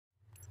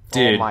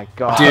Dude, oh my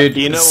god. Dude,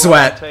 you know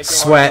sweat.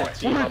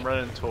 I'm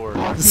running toward.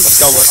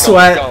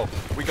 Sweat.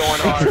 We going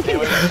hard,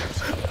 boys.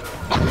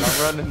 I'm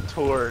running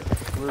toward.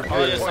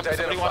 Oh, yeah,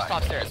 somebody watch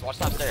top stairs. Watch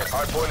top stairs.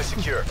 Hardpoint is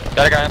secure.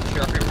 Got a guy up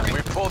here.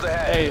 We pulled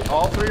ahead. Hey,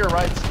 all three are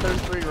right.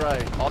 There's three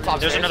right. All top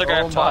There's stairs. another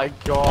guy Oh up top. my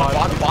god.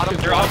 Bottom,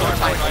 they're all going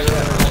tight. Right.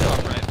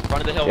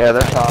 Front of the hill. Yeah,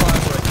 they're top.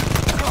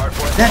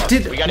 Hardpoint That lost.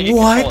 did We gotta get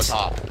control of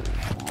top.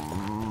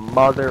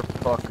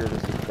 Motherfucker,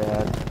 this is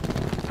bad.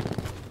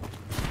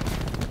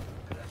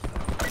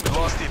 We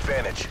lost the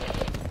advantage.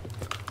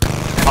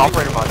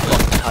 Operator mod.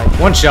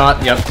 One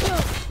shot, yep.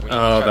 We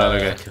Oh, need to try that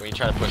to- okay. We need to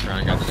try to push around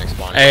and grab the next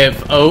spawn. Hey,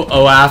 if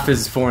OAF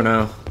is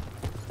 4-0.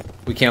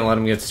 We can't let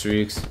him get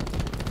streaks.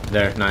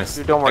 There, nice.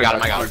 Dude, don't worry I got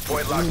about him.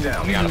 Hardpoint locked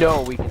down. it. You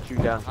know we can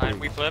shoot down. Alright,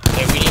 we flip.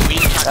 Hey, we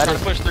need to try That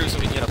to push through so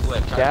we can get a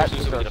flip. Try to That push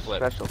is through so we our can get a flip.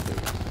 specialty.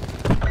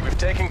 We've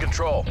taken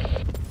control.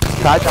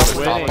 Ty Johnson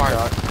Winning. top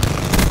mark.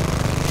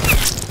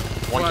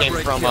 One came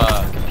from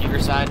computer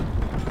side.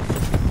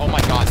 Oh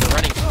my god, they're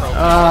running pro.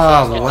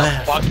 Oh, Get the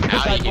left. fuck This out guy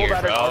of pulled here,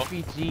 out an bro.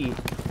 RPG.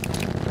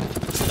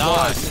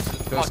 Nah, this is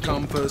First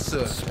come, fucking first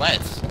serve.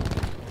 sweats.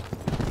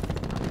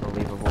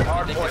 Unbelievable. I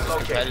think Hardpoint this is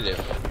located. competitive.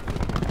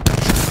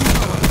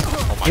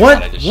 Oh my What?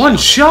 God, I just One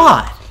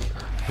shot. shot?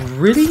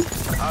 Really?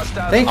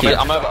 Hostiles Thank on you. the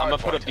I'm gonna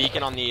hardpoint. put a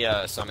beacon on the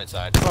summit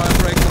side.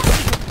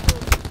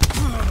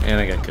 And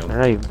I got killed. They're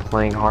not even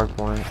playing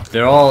Hardpoint.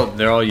 They're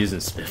all using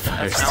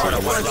Spitfires. That's not what I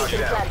too. wanted to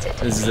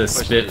do. This is a Push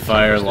the-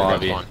 Spitfire push the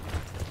lobby. next one.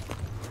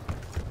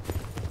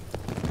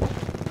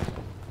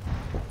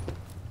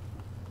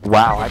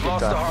 Wow, I We've just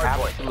lost got the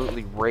hardpoint.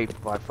 absolutely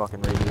raped by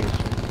fucking radiation.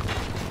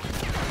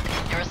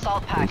 Your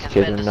assault pack These has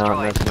kids been are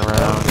not destroyed. messing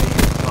around.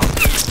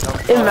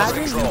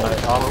 Imagine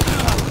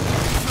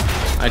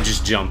I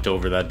just jumped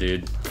over that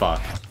dude.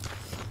 Fuck.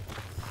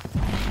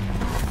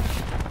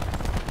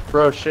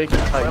 Bro, shake it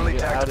tight. Friendly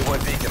Get out tactical of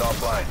point beacon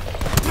offline.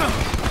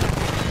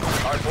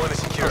 Hardpoint is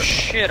secure. Oh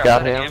shit, I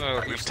Got got him. ammo.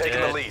 We've He's taken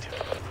dead. the lead.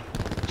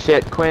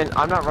 shit, Quinn.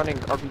 I'm not running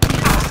RPG.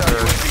 Hostile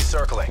UAV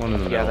circling. One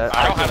in the Yeah, middle. that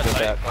I don't I have can't a do sight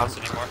that. box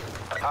anymore.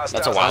 Hostiles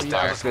That's a on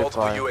wildfire. task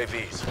multiple Spitfire.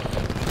 UAVs.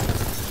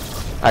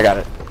 I got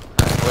it.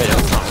 Wait,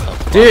 that's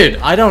not Dude,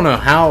 I don't know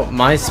how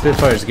my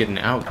Spitfire's getting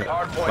out.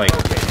 Hardpoint Like,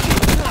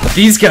 located.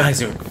 these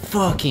guys are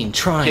fucking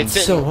trying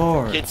so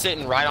hard. Kid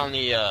sitting right on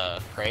the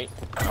crate.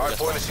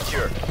 Hardpoint is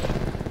secure.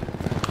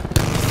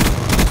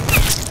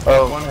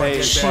 Oh, hey,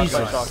 Jesus.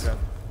 shotgun.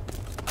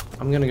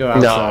 I'm gonna go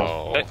outside.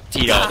 No.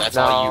 Tito, that's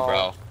all you, No.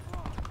 bro.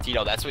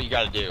 Tito, that's what you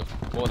gotta do.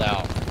 Pull it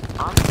out.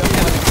 I'm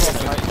let's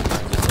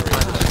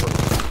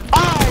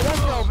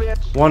go,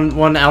 bitch.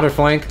 One outer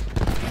flank.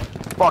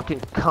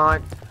 Fucking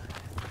cunt.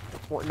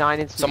 9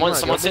 inches. Someone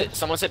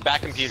sit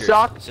back computer.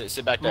 Suck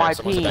Sit back there. my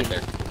Someone sit back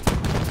there.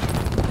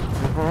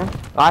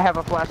 I have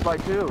a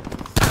flashlight too.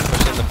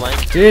 Push in the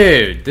flank.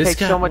 Dude, this Takes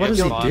guy, so much what is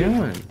he skill.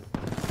 doing?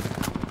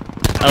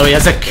 Oh, he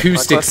has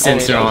acoustic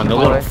sensor on, the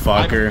little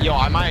fucker. Yo,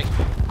 I might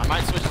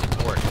switch to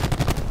torque.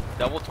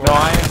 Double torque. No,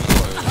 I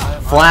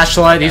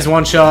Flashlight, he's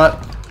one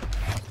shot.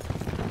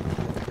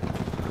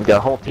 We got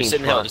a whole team. Just sit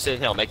in hill. Just sit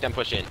in hill. Make them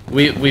push in.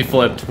 We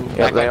flipped. Yeah,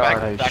 Back, they back,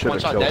 are. back one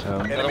shot dead.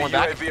 Another Enemy one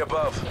back. UAV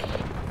above.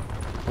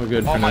 We're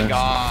good for Oh my now.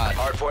 god.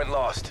 Hardpoint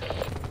lost.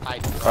 I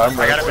got it Hardpoint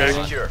back.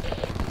 secure.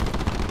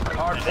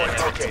 Hardpoint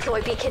located.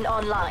 Deploy beacon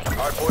online.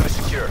 Hardpoint is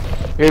secure.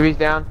 Baby's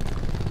down.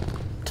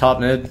 Top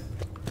mid.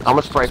 I'm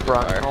a spray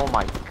front. Oh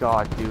my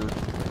god, dude.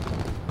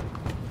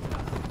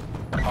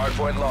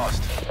 Hardpoint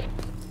lost.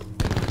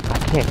 I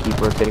can't keep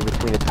rotating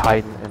between a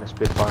Titan and a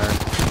Spitfire.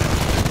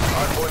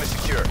 Hardpoint is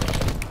secure.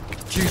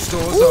 Q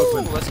stores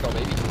open. Let's go,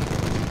 baby.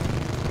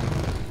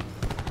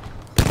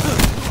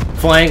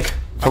 Flank.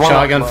 Come on,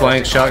 Shotgun bro.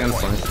 flank, shotgun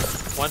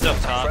flank. One's up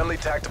top. Friendly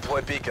tac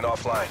deploy beacon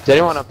offline. Is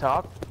anyone up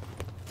top?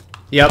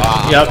 Yep,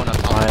 Going yep. up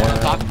top. Going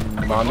up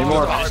top. Not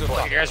anymore.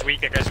 That guy's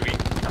weak, that guy's weak.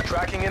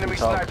 Tracking enemy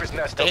Top. sniper's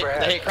nest They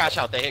overhead. hit crash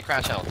out. They hit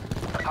crash out.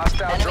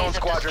 Hostile drone Enemies have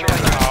squadron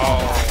destroyed.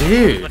 inbound.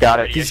 Dude, Got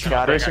it. He's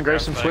Got it.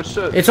 Grayson, switch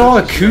to. it's all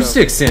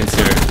acoustic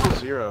sensor.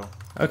 Zero.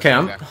 Okay,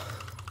 I'm. Okay.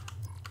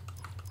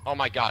 Oh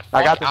my god.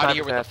 I got Fuck the out of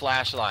here sniper's with the nest.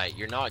 flashlight.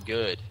 You're not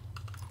good.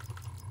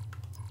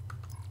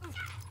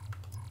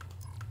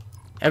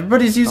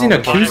 Everybody's using Oh,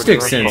 acoustic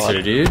fuck.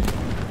 sensor, dude.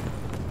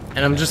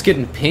 And I'm just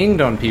getting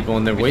pinged on people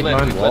and they're We waiting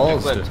flipped, behind we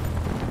walls. flipped,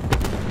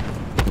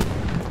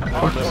 we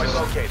Hardpoint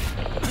located.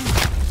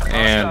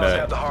 And, Hostiles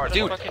have the hard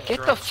Dude, point.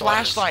 get the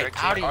flashlight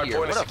out of here.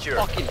 Hardpoint is What a secure.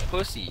 fucking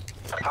pussy.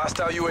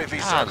 Hostile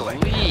UAV circling.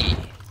 Golly.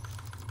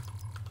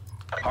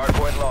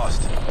 Hardpoint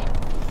lost.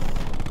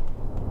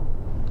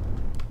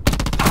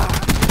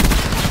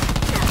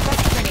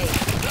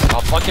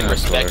 I'll fucking Of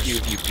respect course. you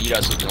if you beat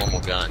us with normal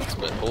guns,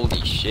 but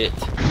holy shit.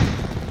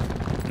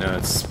 no,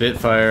 it's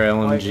Spitfire,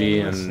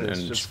 LMG, It's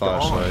and just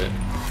flashlight.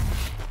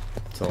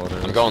 That's all it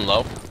is. I'm going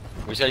low.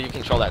 We said you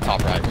control that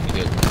top right. We'll be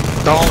good.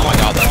 Oh my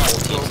god, that whole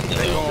team's in the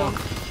hill.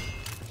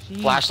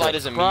 Flashlight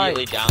is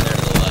immediately down there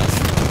to the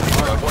left.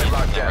 Hardpoint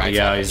locked down. Right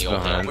Yeah, side he's in the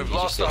open. behind. We've He's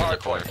lost just the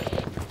sitting in hard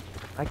corner.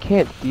 I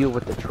can't deal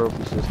with the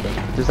trophy system.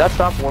 Does that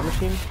stop War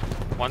Machine?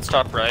 One's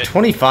top right.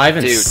 25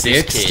 and Dude, this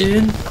 6, kid.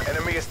 dude?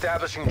 Enemy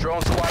establishing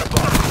drone squad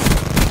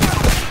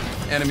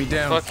above. Enemy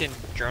down. Fucking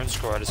drone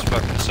squad is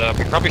fucking us up.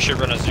 We probably should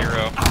run a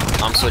 0.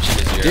 I'm switching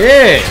to 0.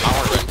 Yeah. I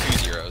want to run 2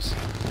 zeros.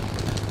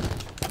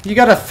 You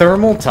got a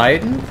thermal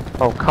Titan?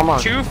 Oh, come on.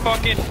 2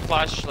 fucking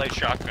flashlight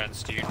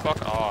shotguns, dude.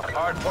 Fuck off.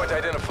 Hardpoint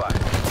identified.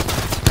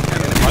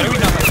 Why do we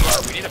not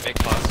have we need a big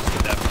class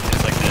with that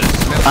it's like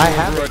this. I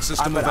have it.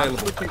 System I'm available.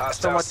 switching so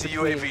Hostile much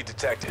between- CUAV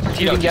detected. Tito,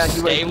 Shooting just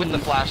down stay UAV. with the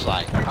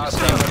flashlight.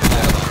 Hostile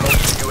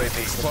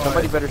UAV.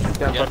 Somebody better shoot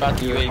down Forget about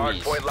the fucking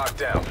UAVs. Hardpoint locked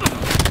down.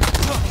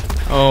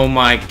 Oh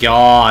my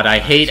god, I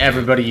hate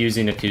everybody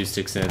using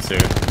acoustic sensor.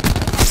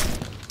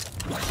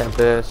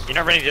 Tempest. You're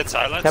not ready to get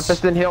silence?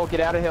 Tempest in hill. Get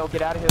out of hill.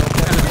 Get out of hill.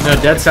 Tempest. No,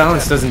 dead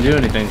silence doesn't do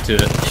anything to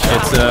it.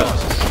 It's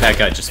that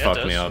guy just Yeah, it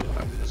fucked me does.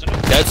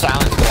 up. Dead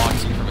silence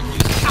blocks you from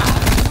acoustic.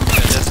 Yeah,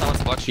 dead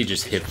silence blocks He you.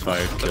 just hip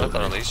fired, killed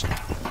At him. least.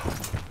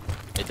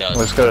 It does.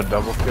 Let's go to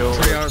double kill.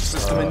 TRYHARD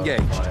system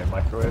engaged. My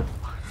microwave.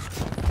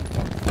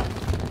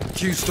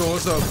 Q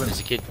stores open.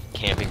 There's a kid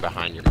camping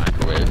behind your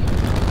microwave.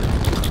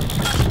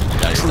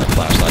 Gotta use that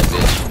flashlight,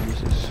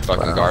 bitch.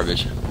 Fucking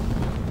garbage.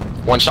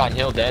 One shot in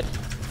hill, dead.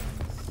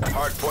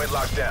 Hardpoint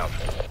locked down.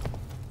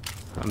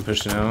 I'm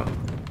pushing out.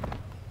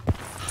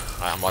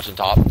 Alright, I'm watching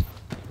top.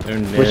 They're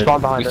We mid.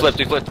 spawned behind We us. flipped,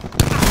 we flipped.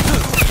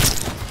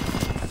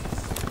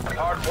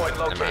 Hardpoint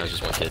Never mind, it was located.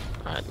 just one kid.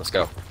 Alright, let's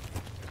go.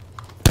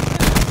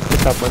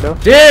 Top window.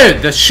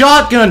 Dude, the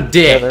shotgun Yeah,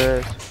 dick! there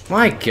is.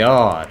 My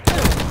god.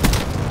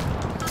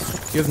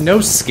 You have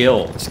no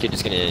skill. This kid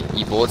just gonna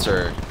eat bullets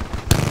or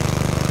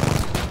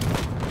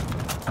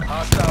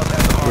Hostiles at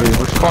the Dude, hardpoint.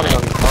 we're spawning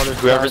on the other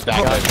whoever's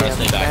side. back there,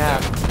 Goddamn stay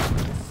back map.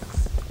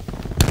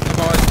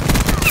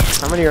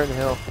 How many are in the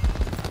hill?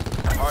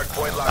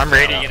 Hardpoint locked I'm down.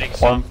 radiating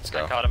some. Let's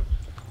go. I caught him.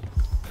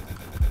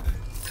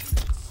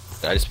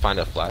 did I just find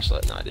a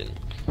flashlight? No, I didn't.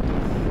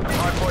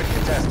 Hardpoint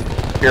contested.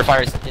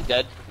 Purifier's hit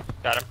dead.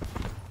 Got him.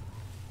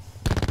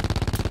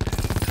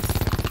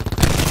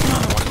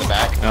 One in the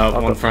back. Oh,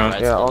 one front.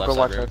 Right, Yeah, to the I'll left go side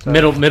watch room. that side.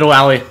 Middle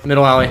alley.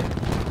 Middle alley.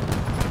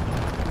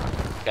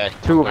 Okay.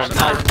 Two of There's them.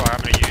 another bar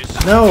I'm gonna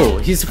use. No,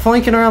 he's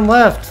flanking around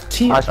left.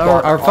 Team, I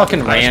spawned our on fucking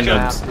the first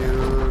randoms. map,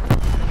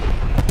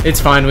 dude. It's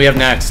fine, we have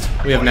next.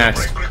 We have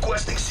next.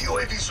 Requesting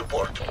CUAV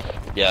support.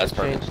 Yeah, that's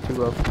perfect. Change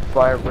to a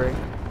fire break.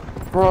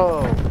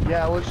 Bro,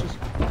 yeah, let's just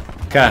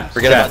Okay.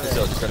 Forget about this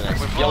hill, just go to the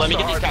next. Yo, let me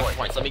get these capture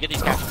points. Let me get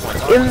these capture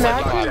points.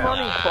 imagine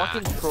running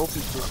fucking trophy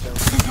system.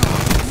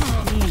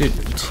 Dude,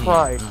 Jesus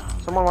Christ.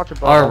 Someone watch a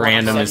ball. our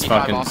random is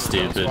 75 fucking off the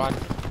drone stupid. squad.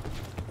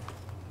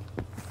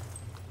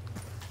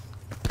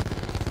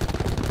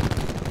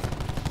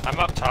 I'm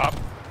up top.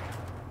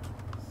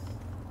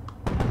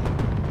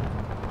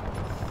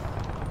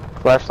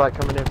 Flashlight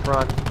coming in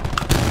front. I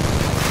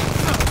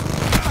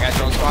got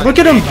drone squad. Look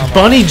at him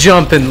bunny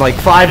jumping like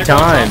 5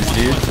 times,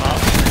 dude.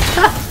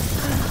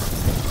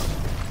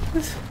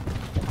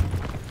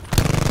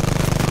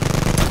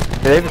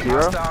 Do they have a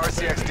zero?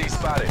 Hostile RCXD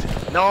spotted.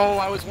 No,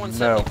 I was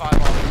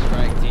 175 off the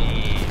strike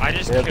team. I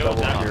just They have killed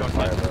double that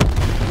purifier fucking. though.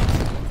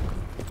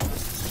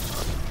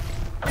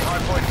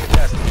 Hardpoint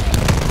contested.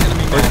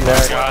 Where's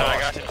Derek? God, I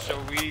got him so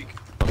weak.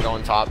 I'm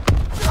going top.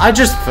 I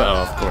just fell.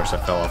 Of course, I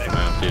fell off the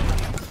map, dude.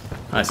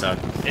 I suck.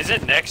 Is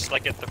it next,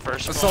 like at the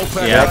first Assault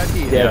one? pack Yeah. right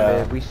here. Yeah, Yeah.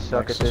 man, we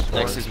suck at this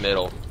one. Next is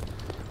middle.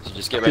 So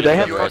just get Dude, ready they to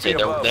have rotate.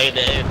 UAV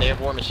They have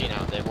War Machine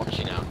out. They have War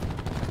Machine out.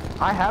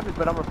 I have it,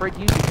 but I'm afraid to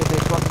use it because they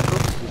swap the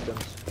trophy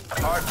systems.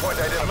 Hardpoint I'm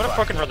gonna identified.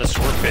 fucking run the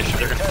swordfish if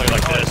they're gonna play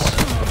like this.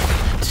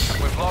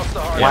 We've lost the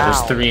hardpoint. Yeah, Wow.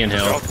 there's 3 in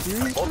hill.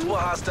 Multiple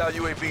hostile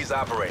UAVs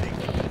operating.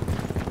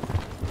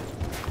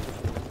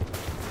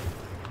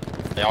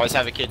 They always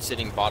have a kid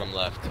sitting bottom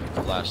left.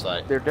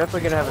 Flashlight. They're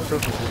definitely gonna have a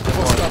trophy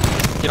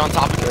system. Get on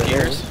top of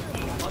computers.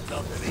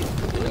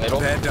 In the middle.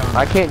 They're done.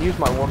 I can't use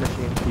my war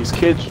machine. These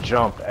kids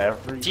jump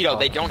every. Tito,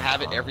 they don't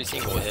have it every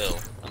single hill.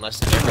 Unless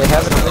They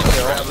have it on this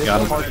hill.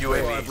 Got him.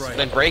 UAVs.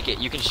 Then break it.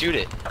 You can shoot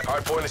it.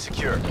 Hardpoint is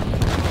secure.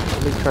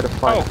 Let me try to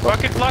find Oh, it.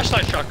 fucking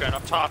flashlight shotgun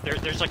up top.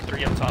 There's like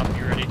 3 up top.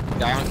 You ready?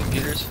 Guy on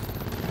computers.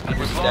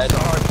 Computers We've dead. lost the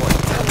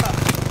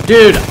hardpoint.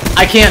 Dude,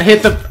 I can't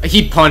hit the.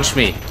 He punched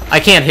me. I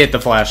can't hit the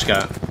flash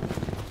gun.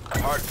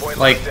 Hardpoint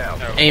Like, locked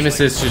down. aim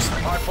assist just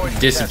Hardpoint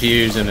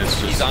disappears and it's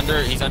He's just.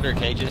 under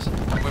cages.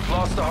 contested. We've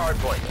lost the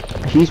hardpoint.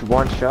 He's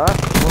one shot.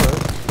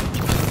 What?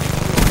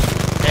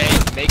 Hey,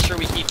 make sure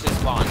we keep this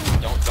spawn.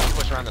 Don't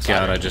push around the side.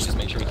 God, or I anything, just-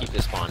 make sure we keep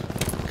this spawn.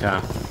 Okay.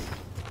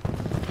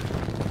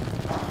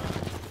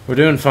 We're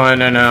doing fine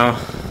right now.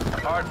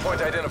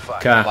 Hardpoint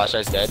identified. Okay.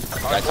 Flashlight's dead. Guy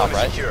Hardpoint top is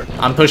right. secure.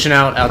 I'm pushing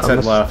out outside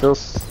I'm left.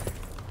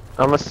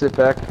 gonna sit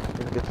back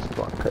and get this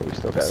block. Okay, you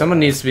still got Someone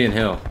needs to be in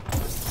hill.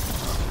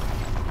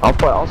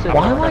 I'll sit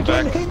Why back. am I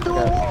getting through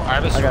I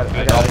have a I got it,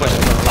 swordfish. I'll push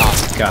him from the top.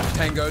 Okay.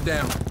 Tango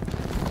down.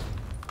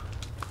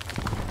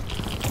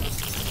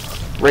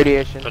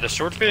 Radiation. But the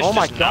swordfish Oh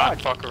my does not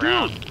God, fuck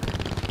around.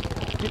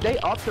 Did they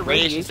up the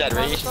Radiation's radiation? dead.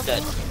 Radiation's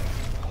dead.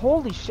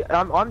 Holy shit!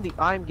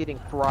 I'm getting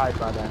fried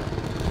by that.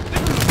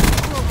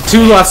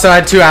 2 left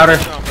side, 2 outer.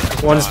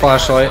 1 is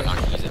flashlight. Not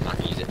gonna use it. Not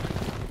gonna use it.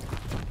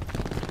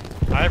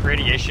 I have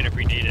radiation if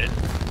we need it.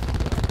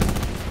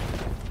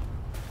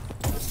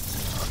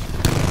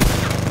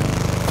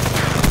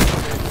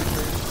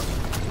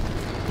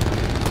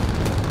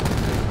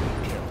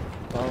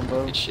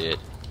 bro. Good shit.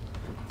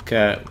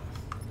 Okay,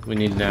 we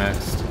need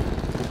next.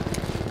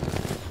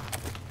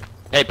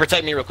 Hey,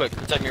 protect me real quick.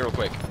 Protect me real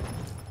quick.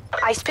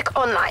 Ice pick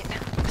online.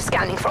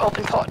 Scanning for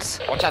open ports.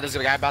 Watch out, there's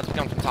a guy about to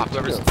come from top.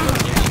 Whoever's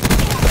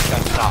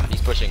that's top,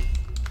 he's pushing.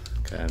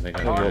 Okay, I think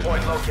I got it.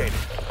 Hardpoint located.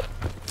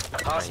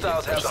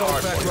 Hostiles have the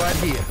Assault pack hardpoint. right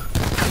here.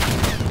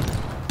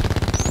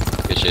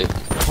 Good shit.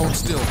 Hold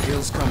still,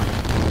 kills coming.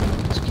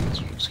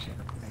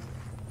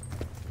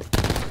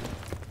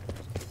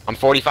 I'm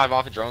 45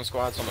 off a drone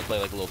squad, so I'm gonna play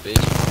like a little bitch.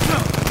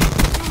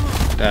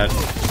 That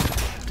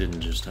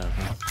didn't just happen.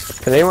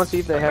 Can anyone see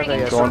if they have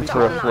a Going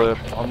for a Online.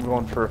 flip. I'm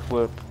going for a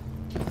flip.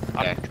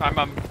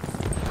 I'm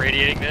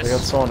radiating They got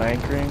this. someone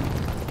anchoring.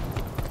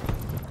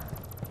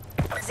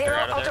 Zero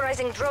out of there.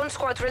 authorizing drone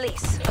squad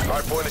release.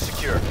 Hardpoint is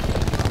secure.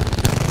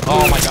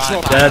 Oh my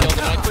god. Dead. I killed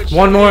him. I quit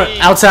One more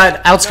shooting.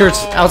 outside,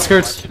 outskirts, No,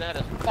 outskirts. I should have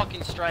had a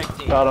fucking strike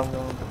team. Got him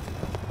going.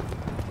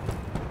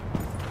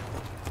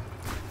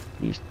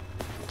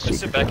 Just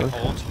sit back and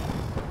hold.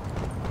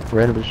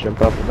 Random just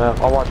jump up the map.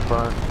 I'll watch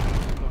front.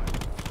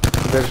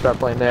 You better start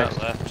playing next.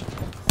 Left.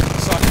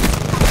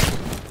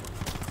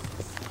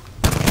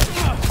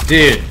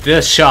 Dude,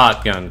 this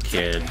shotgun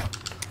kid.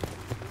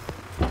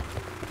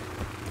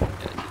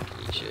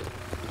 Eat shit.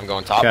 I'm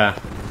going top. Okay.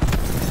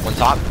 One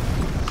top.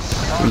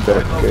 You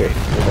better create.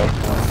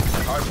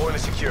 Hardpoint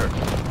is secure.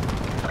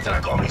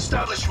 Attack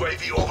established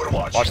UAV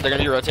overwatch. Watch, they're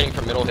gonna be rotating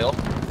from middle hill.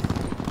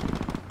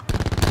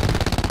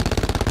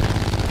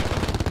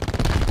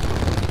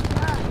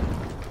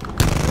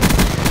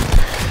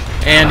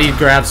 And he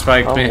grab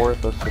spiked I'm me.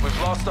 worthless. We've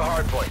lost the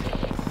hardpoint.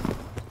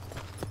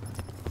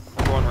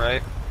 I'm going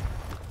right.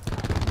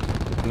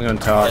 I'm going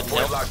top.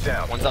 Hardpoint locked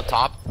down. One's up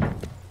top.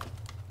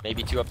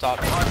 Maybe two up top.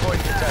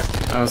 Hardpoint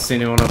contested. I don't see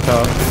anyone up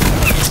top.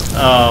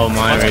 Oh,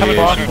 my One's coming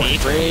radiation.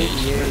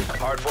 underneath.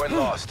 Hardpoint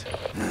lost.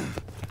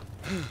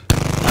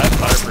 I have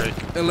fire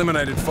break.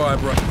 Eliminated fire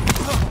break.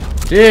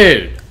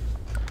 Dude.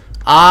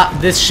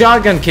 This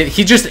shotgun kid,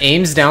 he just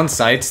aims down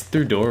sights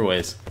through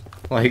doorways.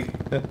 Like,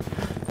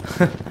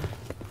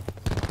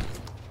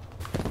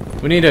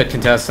 we need to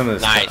contest some of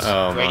this. Nice.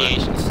 Oh, my.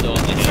 Radiation's still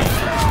in the hill.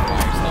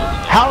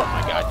 How? Oh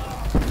my god.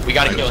 We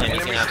gotta kill him. He's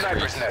Enemy gonna have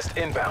sniper's screens. nest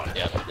inbound.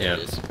 Yep, there Yep.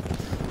 it is.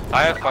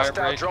 I have fire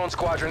Hostile break. drone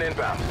squadron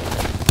inbound.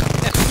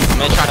 I'm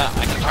gonna try to.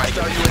 I can try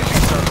to Hostile get UAV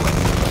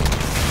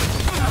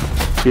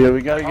circling. Yeah,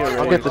 we gotta get I'll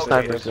ready. get the to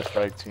sniper. face the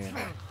strike team.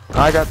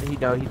 I got the, he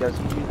does. He uses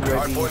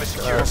Hardpoint is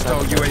secure.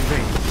 Hostile UAV.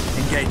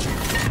 Engaging.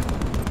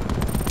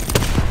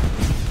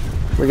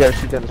 We gotta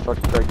shoot down this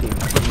fucking strike team.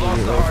 We've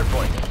lost the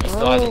hardpoint. He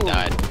still hasn't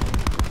died.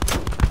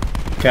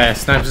 Okay,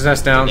 sniper's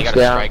nest down. They got a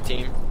Down. strike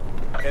team.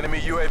 Enemy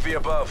UAV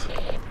above.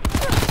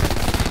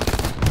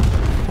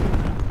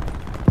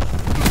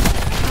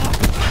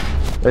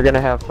 They're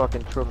gonna have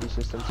fucking trophy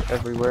systems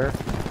everywhere.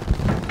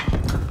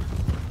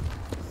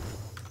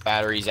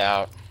 Batteries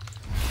out.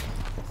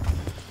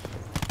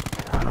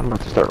 I'm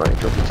about to start running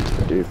trophy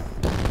system, dude.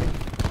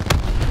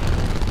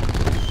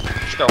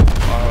 Let's go.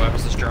 Oh, that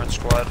was this drone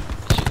squad.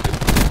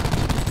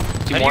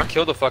 Two How do more. you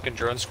kill the fucking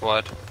drone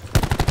squad?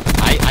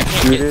 I can't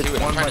Shoot get it. to it.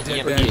 I'm One trying by to dead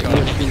EMP band it. I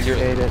coming. can't get to You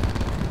it. ate it.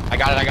 I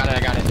got it.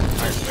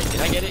 Alright, wait,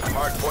 did I get it?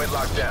 Hardpoint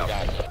locked down.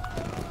 Got it.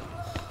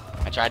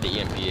 I tried to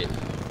EMP it.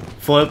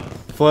 Flip.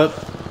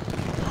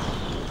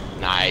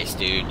 Nice,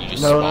 dude. You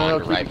just No,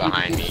 spawned keep right it,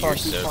 behind me. keep You're it,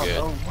 keep so it. good.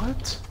 Oh,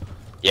 what?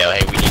 Yo, hey,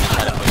 we need to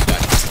try to push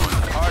back.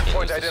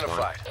 Hardpoint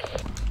identified.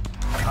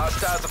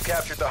 Hostiles have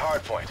captured the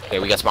hardpoint. Okay,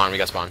 we got spawn.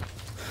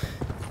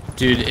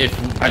 Dude, if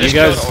I you just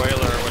guys... killed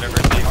Oiler or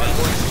whatever his name is.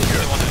 He's the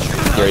one that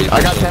shoots. Yeah,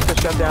 I got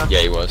Tempest shut down. Yeah,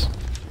 he was.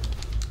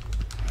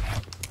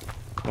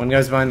 One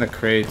guy's behind the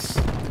crates.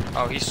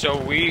 Oh, he's so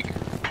weak.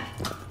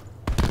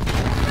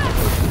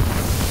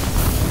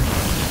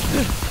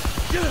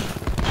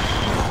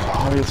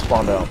 Oh, he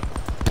spawned out.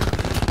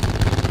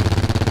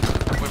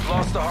 We've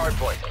lost the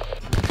hardpoint.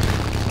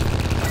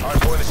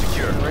 Hardpoint is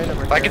secure.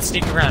 If I can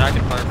sneak around, I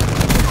can fire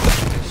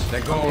break.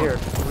 They're Come here. gone.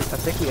 I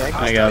think he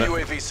actually. I got it.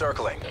 Hostile UAV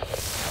circling.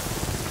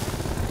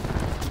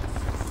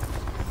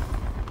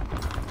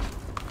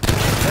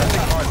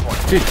 Testing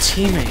hardpoint. Dude,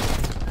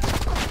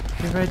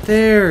 teammate. You're right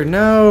there.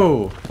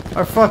 No.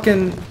 Our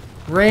fucking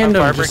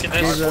random fire just breaking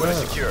gave this. that Hardpoint is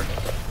up. secure.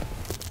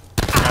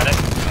 Got it.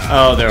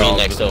 Oh, they're Me all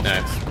next up.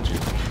 next.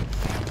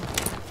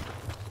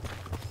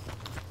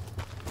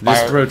 Fire-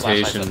 This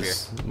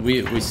rotations.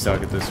 We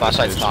suck at this.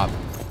 Flashlight's rotation. top.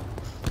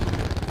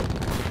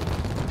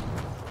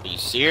 Are you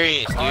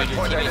serious, dude? Your Hardpoint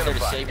teammates there to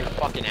identified. save your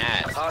fucking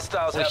ass.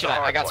 Hostiles Holy have shit, the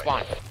I got hardpoint.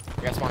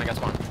 spawn. I got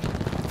spawn.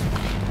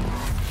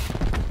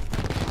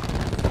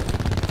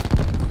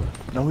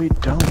 No, we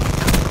don't.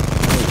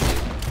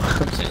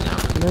 I'm sitting down.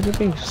 Imagine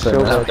being so There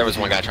bad. There was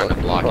one guy trying to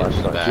block it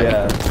from the back.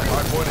 Yeah.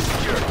 Hardpoint is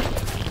secure.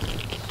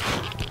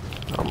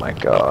 Oh my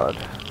god.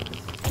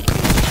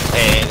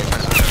 Hey, they're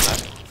trying to push that.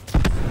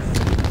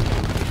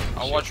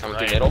 I'll watch Coming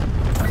right. through middle.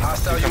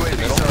 Hostile Coming UAV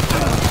through middle.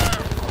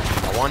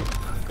 circling. Got one.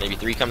 Maybe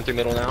three coming through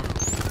middle now.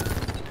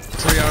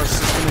 Triage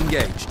system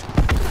engaged.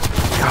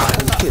 God,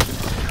 this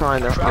kid's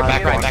trying to Tracking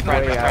hide in. my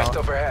way back. Crest out.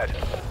 overhead.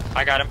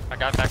 I got him. I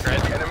got back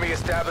red. Enemy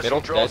established Middle,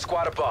 drone dead.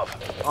 squad above.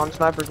 On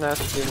sniper's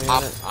nest. Give me a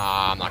minute.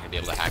 I'm not gonna be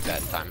able to hack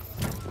that in time.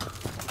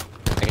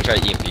 I can try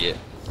to EMP it.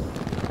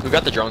 Who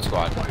got the drone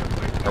squad?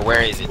 Or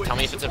where is it? Tell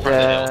me if it's in front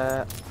of the hill.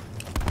 Yeah.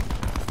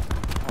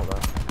 Hold on.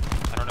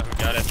 I don't know who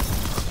got it.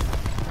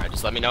 Alright,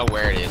 just let me know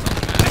where it is on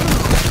the map.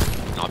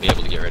 And I'll be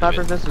able to get rid of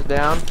Sniper's it. nest is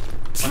down.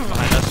 One's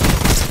behind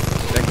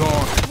us. They're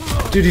gone.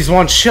 Dude, he's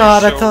one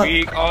shot. I So thought.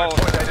 weak. Oh,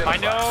 I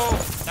know.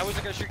 That was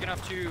a guy shooting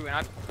up too,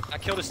 and I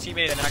killed his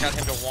teammate, and then I got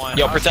him to 1.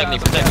 Yo, protect me,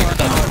 protect me,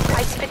 protect me.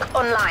 I speak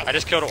online. I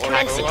just killed an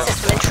Commencing Oracle.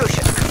 system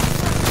intrusion.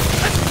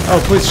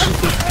 Oh, please shoot.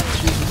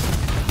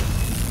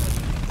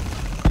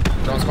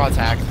 Drone squad's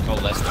hacked. Oh,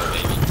 let's go,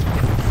 baby.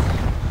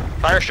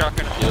 Fire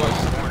shotgun in the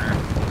corner.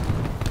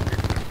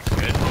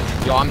 Good.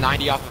 Yo, I'm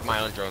 90 off of my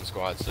own drone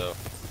squad, so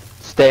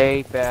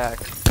Stay back.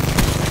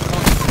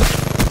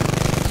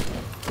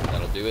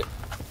 that'll do it.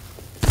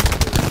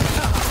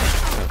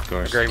 Of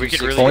course. Great, we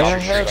could really Only go I for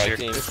had, strike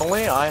team. if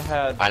only I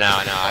had. I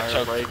know.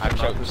 I've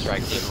choked the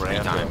strike team 3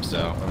 times,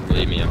 so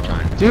believe me, I'm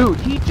trying. Dude,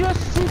 he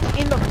just sits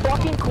in the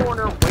fucking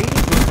corner waiting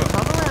for you to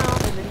come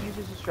around and then he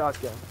uses his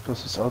shotgun.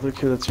 Because this other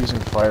kid that's using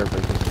fire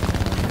breakers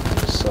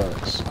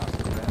sucks.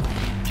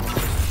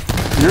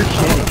 You're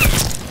kidding.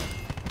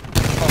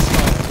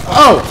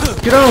 Oh,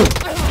 get on.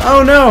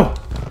 Oh no.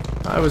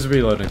 I was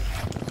reloading.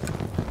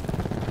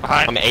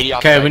 I'm 80 off.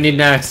 Okay, strike we need team.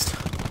 next.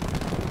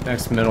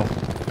 Next middle.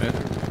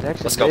 Right.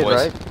 Next Let's is go, mid,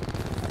 boys.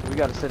 right? We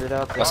gotta sit it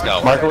out there. Let's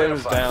go. Microwave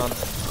is down.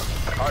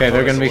 Okay,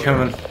 they're gonna be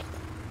coming.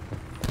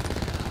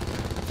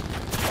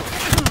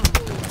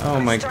 Oh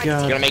my You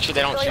gotta god. make sure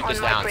they don't shoot this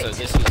down. So this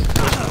is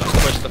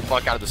push the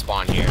fuck out of the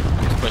spawn here.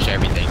 Just push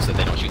everything so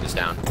they don't shoot this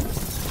down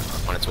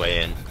on its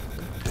way in.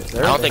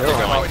 I don't think they're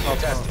going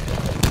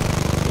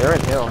to. They're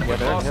in hill. Yeah,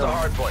 they're in Lost the hill.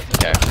 hard point.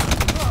 Okay.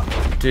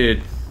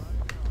 Dude.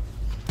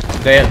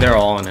 They're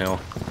all on hill.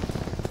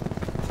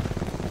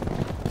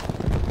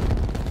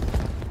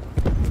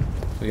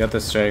 We got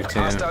the strike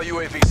team. Hostile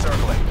UAV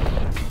circling.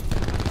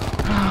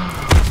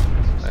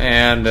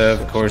 And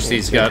of course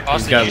he's got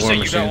Austin, you war say you don't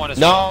machine. want to.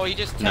 No, he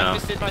just No.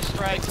 tempested my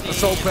strike team.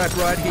 Assault pack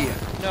right here.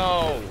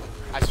 No.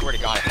 I swear to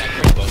God, I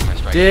killed both my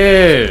strike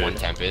Dude. team. One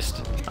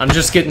tempest. I'm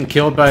just getting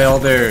killed by all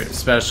their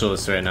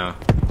specialists right now.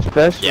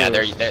 Special. Yeah,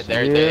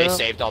 they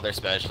saved all their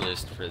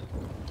specialists for.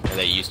 And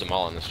they used them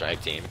all on the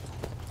strike team.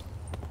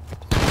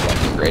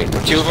 Fucking great. 2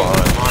 of them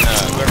on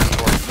whoever's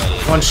force that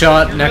is. One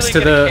shot You're next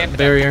really to gonna the camp in that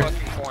barrier.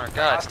 fucking corner.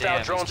 God Hostile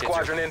damn, drone these kids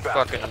squadron are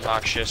inbound. fucking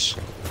obnoxious.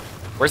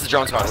 Where's the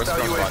drone squad? Where's the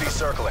Hostile drone UAV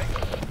squad? circling.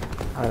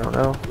 I don't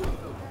know.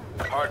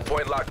 Hard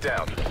point locked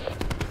down.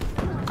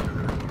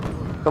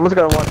 Someone's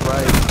gotta watch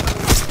right.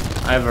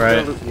 I have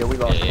right. Yeah, we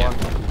lost Yeah. one.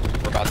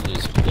 We're about to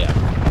lose. Yeah.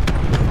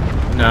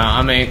 No,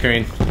 I'm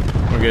anchoring.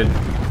 We're good.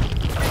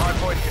 Hard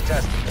point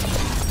contested.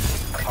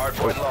 Hard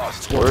point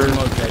lost. Squadron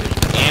located.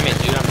 Damn it,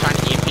 dude. I'm trying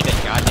to EMP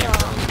that goddamn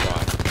drone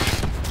squad.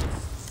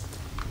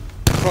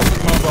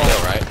 Crossing mobile.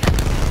 Kill, right?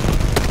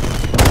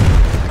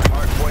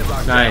 Hard point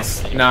locked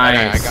Nice, down. I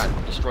nice.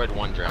 got destroyed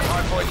one drone.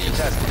 Hard point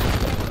contested.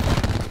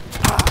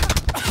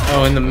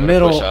 Oh, in the Push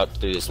middle. up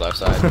through this left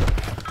side.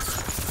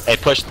 Hey,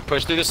 push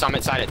through the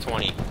summit side at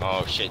 20.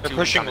 Oh shit, They're 2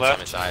 pushing summit, left.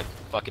 summit side.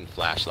 Fucking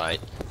flashlight.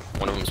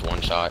 One of them's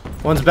one shot.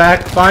 One's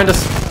back. Find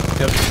us.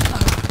 Yep.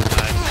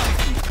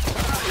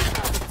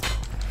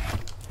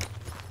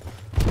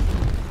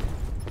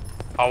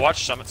 I'll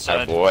watch Summit Atta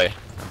side. boy.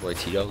 Boy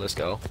Tito, let's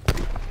go.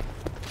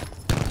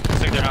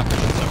 Looks like they're not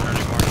pushing Summit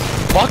anymore.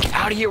 Fuck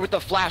out of here with the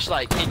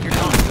flashlight, kid. You're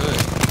not good.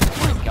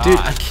 Oh my god. Dude,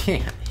 I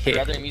can't I'd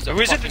rather hit. him use a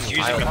Who is it fucking that's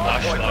using the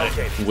wild-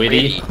 flashlight?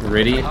 Witty?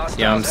 Ritty?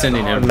 Yeah, I'm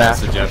sending him a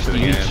message after the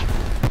game.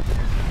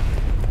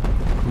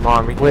 Come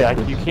on, we Wait,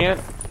 can you can't.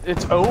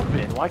 It's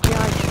open. Why can't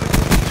I?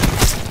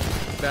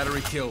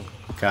 Battery kill.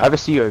 I have a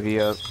COV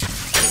up.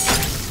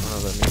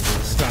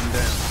 Stun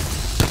down.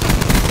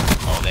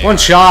 Oh, they One are.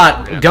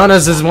 shot.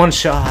 Gunnas is one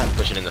shot.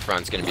 Pushing in the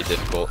front's gonna be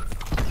difficult.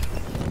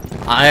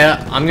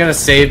 I'm gonna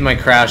save my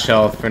crash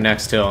health for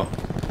next hill.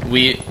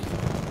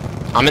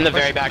 I'm in the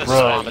very back of the Bro,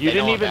 spawn, but you they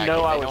know didn't I'm even back know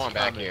here. I They know was I'm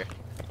back coming. here.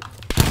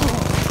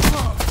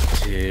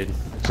 Dude.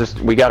 It's just,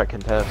 we gotta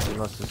contest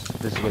unless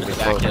this is gonna be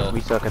Back close. hill.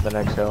 We suck at the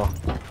next hill.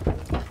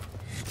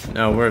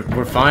 No,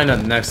 we're fine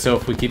at the next hill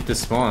if we keep this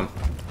spawn.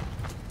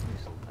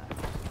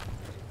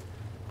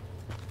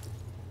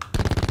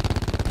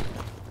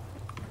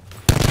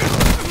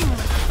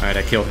 Alright,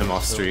 I killed him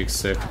off streak,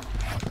 sick.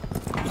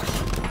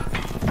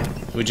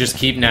 We just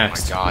keep Oh my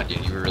next. god,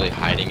 dude, you were really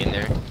hiding in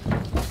there?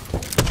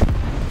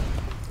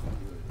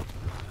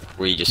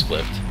 Where you just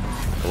flipped.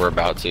 Or we're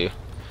about to.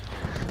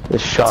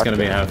 This shot. It's gonna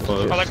be half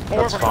float. Oh, like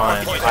 4 That's of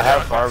fine. them. I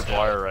have barbed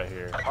wire right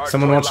here. Hard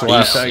Someone point watch locked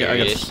left. down. Are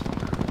you I serious?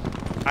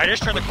 I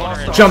just turned the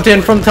corner and Jumped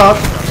in from top.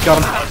 Got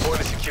him. Hard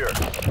point is secure.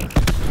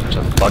 Bunch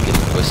of fucking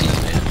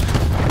pussies, man.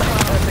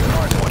 Testing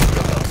hard point.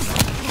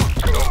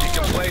 Don't be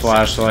complacent.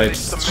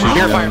 Flashlights. Finish Shooting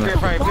Pure down fire, the- pure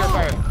fire, pure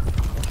fire.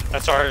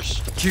 that's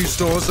ours. Q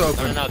store's No,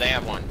 open. no, they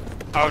have one.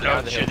 Oh They're no,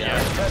 on the shit, hill,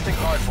 yeah. Testing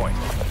hard point.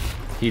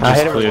 He I just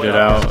hit him with cleared it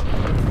one. out.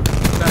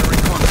 Battery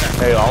contact.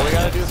 Hey, all we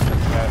gotta do is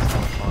contest.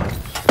 I'm fine.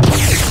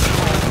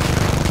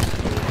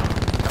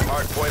 Hard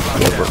Hardpoint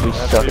locked Yeah, but we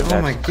down. suck at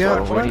Oh my that, God,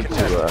 so we what? need to,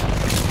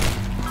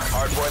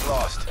 Hardpoint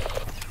lost.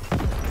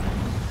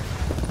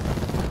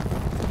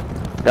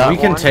 got We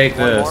can one, take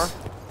one this. more.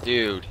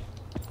 Dude,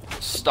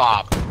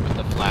 stop with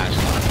the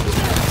flashlight.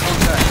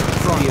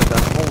 Three of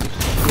them. Holy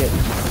shit.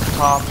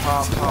 Top,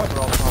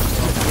 we're all top.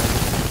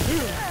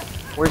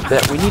 Where's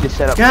that? We need to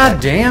set up. God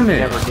next. damn We it.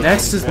 never get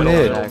Next any is middle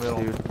mid. next,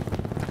 dude.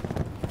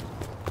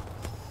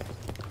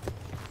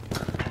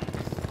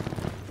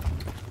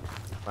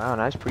 Wow,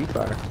 nice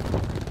pre-fire.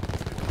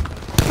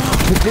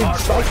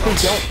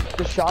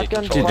 The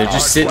shotgun. Dude, they're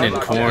just sitting in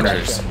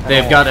corners.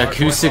 They've got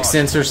acoustic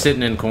sensor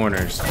sitting in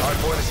corners.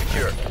 Hardpoint is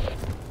secure.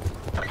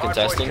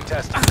 Contesting. Hardpoint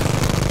contested.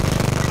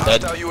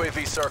 Dead. Hostile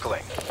UAV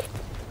circling.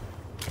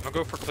 I'm gonna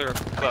go for clear.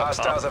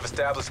 Hostiles have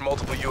established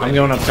multiple UAV. I'm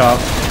going up top.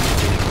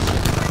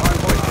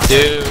 Hardpoint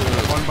Dude.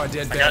 One by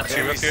dead I got bat.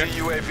 two up here.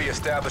 UAV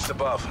established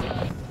above.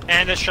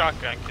 And a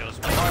shotgun kills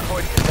me.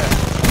 Hardpoint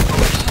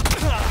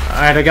contested.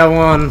 Alright, I got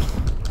one.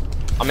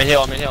 I'm in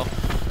hill.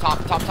 Top.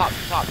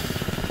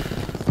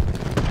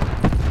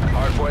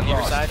 Hardpoint Either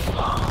lost. side.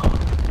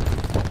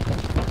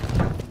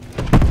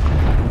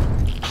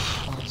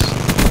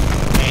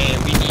 Man,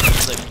 we need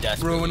to live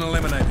desperately. Ruin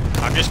eliminated.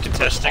 I'm just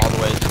contesting. All the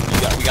way.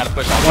 We gotta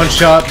push all the One way.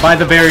 shot by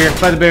the barrier.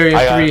 By the barrier.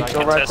 I got Three. it.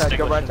 Go right side, Contesting.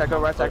 go right side, go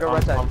right side, go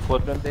right side. I'm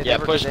flipping. They Yeah,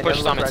 never- push they never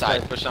look Summit right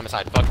side. Push Summit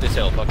side. Fuck this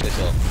hill. We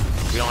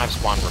don't have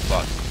spawn. We're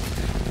fucked.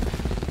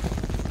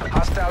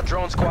 Hostile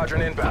drone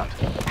squadron inbound.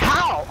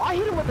 How? I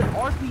hit him with an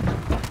RPG.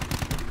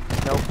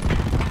 Nope.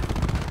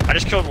 I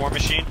just killed War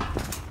Machine.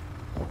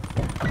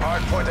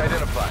 Hardpoint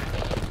identified.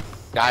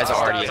 Guys are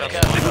already in Hostiles it.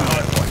 have captured the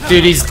hardpoint.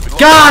 Dude, he's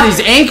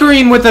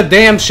anchoring with a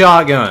damn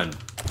shotgun.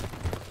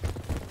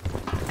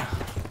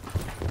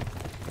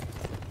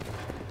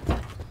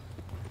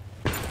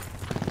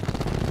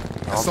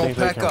 Assault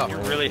pack up. You're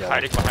really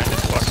hiding behind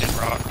this fucking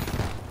rock.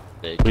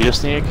 We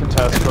just need a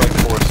contest for like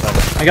 4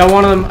 seconds. I got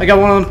one of them.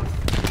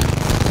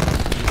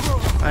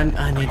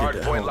 I needed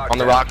Hardpoint to. locked On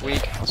the down. rock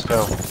weak. Let's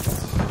go.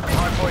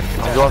 Hardpoint I'm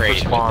contested. going for Great.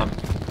 spawn.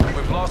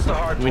 We've lost the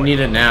hardpoint. We need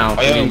it now. Oh,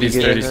 We yeah, need we these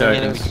get 30 it.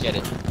 seconds. Get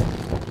it.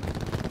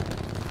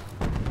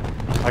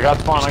 I got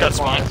spawn. Just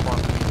got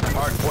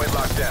Hardpoint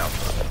locked down.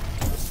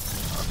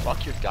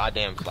 Fuck your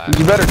goddamn flash.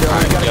 You better go.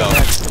 Alright, You gotta yo. go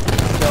next.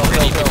 We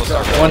need people to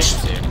start One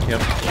rotating soon.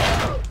 Yep.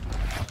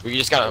 We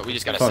just gotta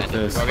Fuck send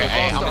this. it. Okay,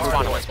 hey, I'm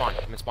in spawn.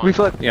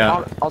 Reflip.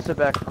 Yeah. I'll sit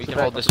back. We Sit can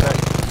back. hold this one.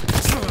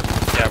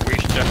 Yeah, we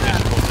should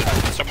definitely hold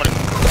it. Someone.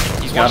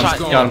 He's Got one shot.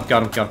 him.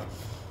 Got him.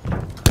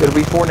 It'll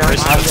be 4 now.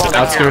 Where's the-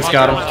 Outskirts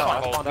got him.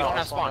 We don't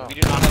have spawn. We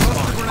do not have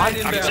spawn. I'm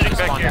sitting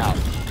back Spawned here. out.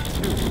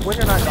 When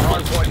you're not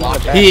Hardpoint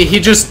locked down. He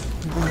just.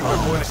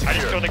 Hardpoint is I just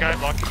secure. killed the guy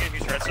blocking him.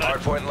 He's right side.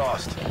 Hardpoint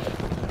lost.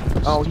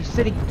 Oh, he's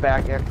sitting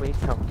back actually.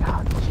 Oh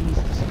God,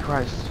 Jesus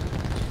Christ.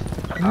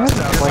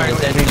 Hostiles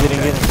Get in.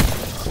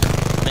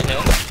 In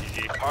hill.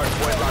 GG.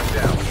 Hardpoint locked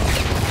down.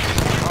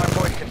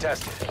 Hardpoint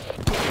contested.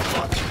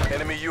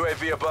 Enemy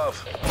UAV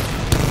above.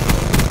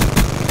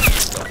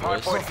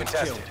 Hardpoint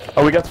contested.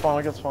 Oh, we got spawn.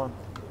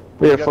 We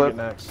We have gotta flip.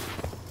 get next.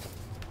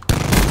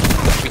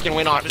 We can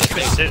win off I'm just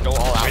this gonna thing. sit. Go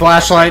all out.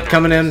 Flashlight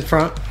coming in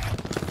front.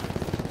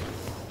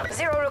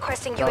 Zero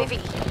requesting UAV.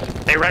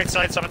 Hey, right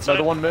side, summit side.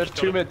 Another one mid. Just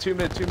Two killed mid.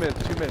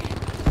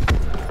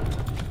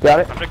 Got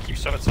it. him. I'm gonna keep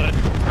summit side.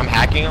 I'm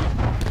hacking him.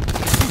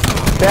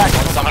 Back.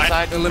 Summit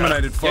side.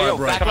 Eliminated. Yo, Fire yo,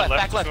 right. back Left,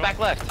 left. let's go.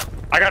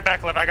 I got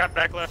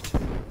back left.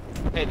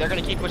 Hey, they're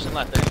gonna keep pushing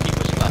left. They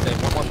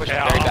have one more push.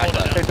 Yeah, Very I'll back hold it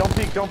left. Hey,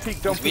 don't peek.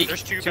 He's weak.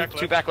 There's two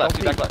Two back left.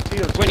 back left.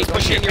 Teal, Winnie's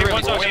pushing in your Hey, room.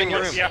 one's We're on winning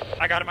your room. Yeah,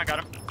 I got him.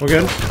 We're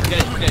good. Just get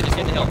it. Just get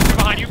in the hill. Two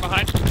behind you. I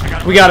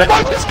got him. We got it.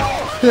 AO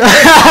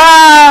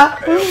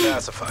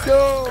pacified.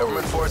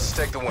 Government forces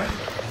take the win.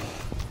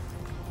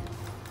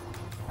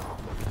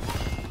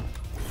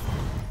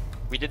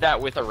 We did that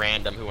with a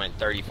random who went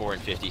 34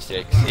 and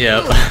 56. Yep.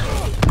 Yeah,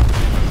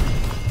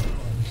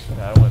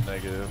 I went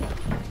negative.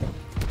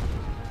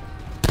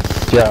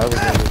 Yeah, I was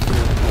negative.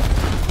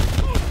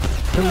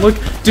 Look,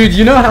 dude,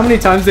 you know how many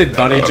times they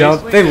bunny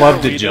jump? They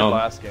love to We did jump.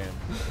 last game.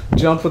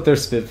 Jump with their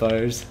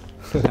Spitfires.